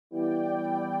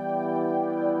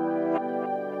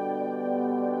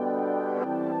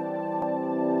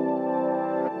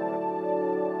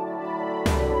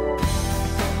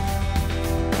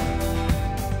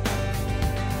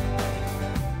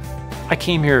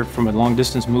came here from a long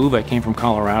distance move. I came from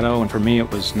Colorado, and for me it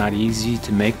was not easy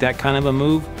to make that kind of a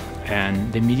move.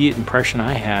 And the immediate impression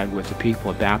I had with the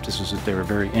people at Baptist was that they were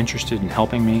very interested in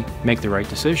helping me make the right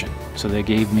decision. So they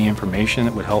gave me information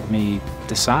that would help me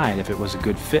decide if it was a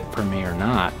good fit for me or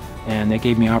not. And they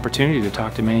gave me opportunity to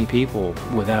talk to many people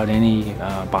without any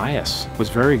bias. It was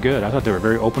very good. I thought they were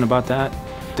very open about that.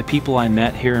 The people I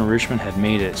met here in Richmond had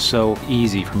made it so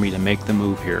easy for me to make the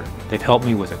move here. They've helped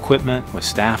me with equipment, with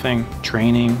staffing,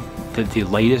 training. The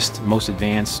latest, most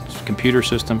advanced computer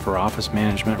system for office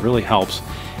management really helps.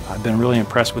 I've been really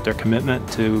impressed with their commitment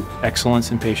to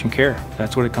excellence in patient care.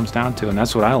 That's what it comes down to, and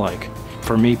that's what I like.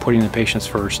 For me, putting the patients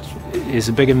first is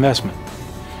a big investment.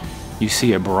 You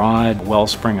see a broad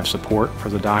wellspring of support for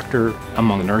the doctor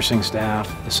among the nursing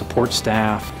staff, the support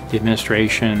staff, the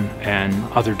administration, and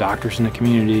other doctors in the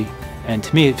community. And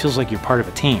to me, it feels like you're part of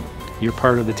a team. You're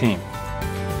part of the team.